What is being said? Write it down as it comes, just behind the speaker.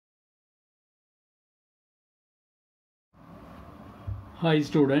Hi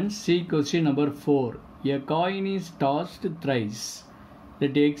students, see question number 4. A coin is tossed thrice.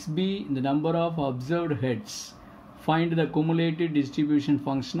 Let x be the number of observed heads. Find the cumulative distribution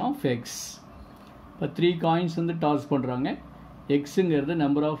function of x. இப்போ 3 coins வந்து toss பண்ணுறாங்க. xங்கிறது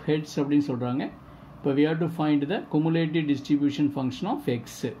number of heads அப்படின்னு சொல்கிறாங்க. இப்போ we have to find the cumulative distribution function of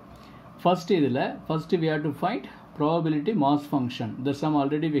x. First we have to find probability mass function. The sum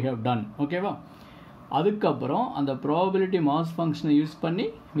already we have done. ஓகேவா? அதுக்கப்புறம் அந்த probability mass function use பண்ணி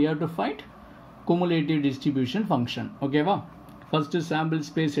we have to find cumulative distribution function. ஓகேவா? First sample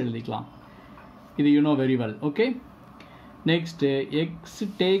space எழுதிக்கலாம். இது you know very well. Okay? Next x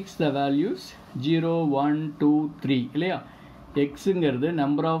takes the values 0, 1, 2, 3 இல்லையா? xங்கிறது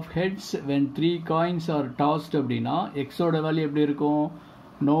number of heads when 3 coins are tossed அப்படின்னா x ஓட value எப்படி இருக்கும்?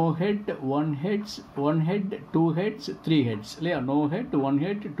 No head, 1 heads, 1 head, 2 heads, 3 heads இல்லையா? No head, 1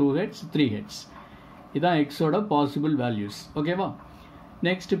 head, 2 heads, 3 heads. இதான் x ஓட possible values. ஓகேவா?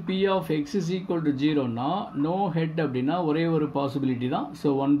 Next p of x is equal to 0 னா no head அப்படின்னா ஒரே ஒரு possibility தான். So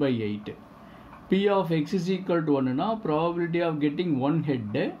 1/8. p of x is equal to 1 னா probability of getting 1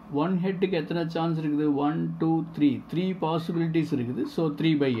 head. 1 headக்கு எத்தனை chance இருக்குது? 1, 2, 3. 3 possibilities இருக்குது. So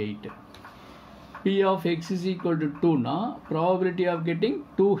 3/8. p of x is equal to 2 னா probability of getting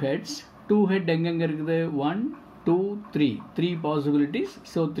 2 heads. 2 head எங்கெங்க இருக்குது? 1, 2, 3. 3 possibilities.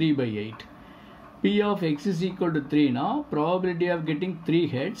 So 3/8. p of x is equal to 3 னா probability of getting 3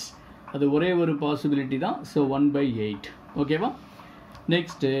 heads அது ஒரே ஒரு possibility தான். So 1/8. ஓகேவா?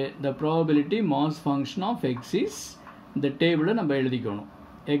 Next the probability mass function of x is இந்த டேபிளை நம்ம எழுதிக்கணும்.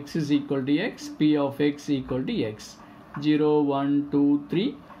 x is equal to x, p of x equal to x. 0, 1, 2, 3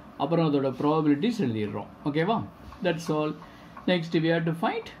 அப்புறம் அதோட probabilities எழுதிடுறோம். ஓகேவா? That's all. Next we have to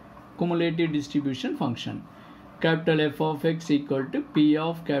find cumulative distribution function. Capital F of x equal to p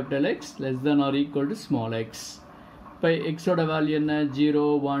of capital X less than or equal to small x. இப்போ x ஓட value என்ன? 0,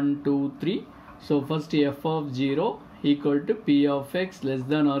 1, 2, 3. So first f of 0 equal to p of x less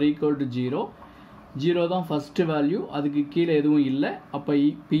than or equal to 0. 0 தான் first value, அதுக்கு கீழே எதுவும் இல்லை. அப்போ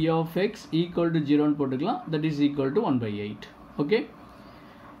p of x equal to 0 ன்னு போட்டுக்கலாம். That is equal to 1/8. Okay.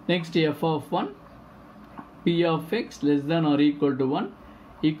 Next f of 1 p of x less than or equal to 1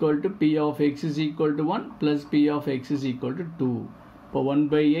 equal to p of x is equal to 1 plus p of x is equal to 2. இப்போ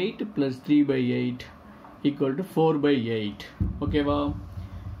 1/8 plus 3/8 equal to 4/8. ஓகேவா?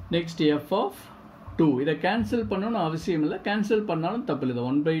 Next f of 2. இதை cancel பண்ணணும்னு அவசியம் இல்லை. Cancel பண்ணாலும் தப்பு இல்லை.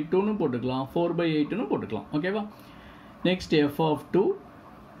 1/2ன்னு போட்டுக்கலாம், 4/8ன்னு போட்டுக்கலாம். ஓகேவா? Next f of 2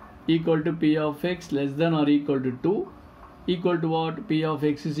 equal to p of x less than or equal to 2 equal to what? P of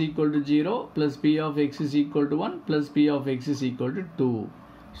x is equal to 0 plus p of x is equal to 1 plus p of x is equal to 2.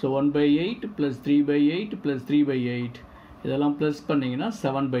 So 1/8 plus 3/8 plus 3/8 இதெல்லாம் plus பண்ணீங்கன்னா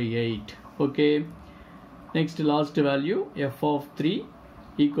 7/8. Okay. Next last value f of 3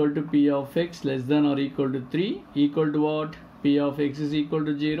 equal to p of x less than or equal to 3 equal to what? P of x is equal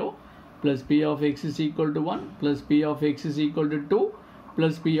to 0 plus p of x is equal to 1 plus p of x is equal to 2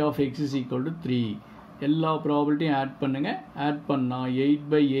 plus p of x is equal to 3. எல்லா ப்ராபபிலிட்டியும் add பண்ணுங்க. Add பண்ணால்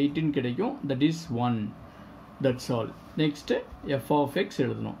 8/8 கிடைக்கும். That is 1. That's all. Next f of x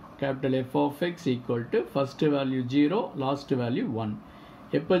எழுதணும். Capital f of x equal to first value 0, last value 1.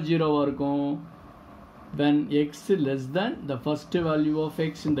 எப்போ 0வாக இருக்கும்? when x less than the first value of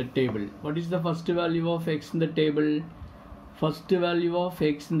x in the table. What is the first value of x in the table? First value of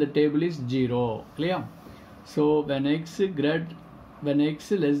x in the table is 0. Clear? So when x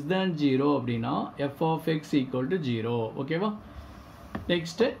less than 0 அப்படின்னா f of x equal to 0. ஓகேவா?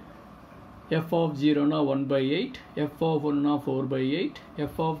 Next f of 0 னா 1/8, f of 1 னா 4/8,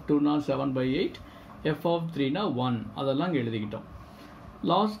 f of 2 னா 7/8, f of 3 னா 1. அதெல்லாம் எழுதிக்கிட்டோம்.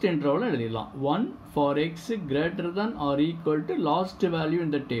 Last interval எழுதிடலாம். 1 for x greater than or equal to last value in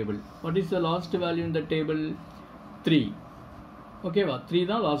the table. What is the last value in the table? 3. ஓகேவா? 3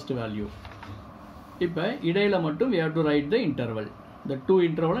 தான் last value. இப்போ இடையில மட்டும் we have to write the interval. இந்த 2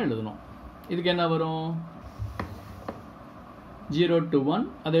 இன்டர்வலும் எழுதணும். இதுக்கு என்ன வரும்? 0 to 1.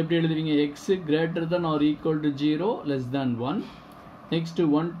 அதை எப்படி எழுதுவீங்க? x greater than or equal to 0 less than 1. Next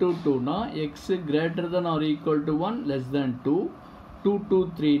 1 to 2 னா x greater than or equal to 1 less than 2. 2 to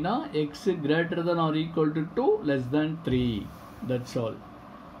 3 னா x greater than or equal to 2 less than 3. That's all.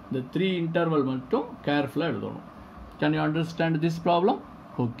 The 3 interval மட்டும் carefully எழுதணும். Can you understand this problem?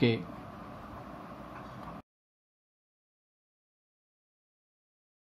 Okay.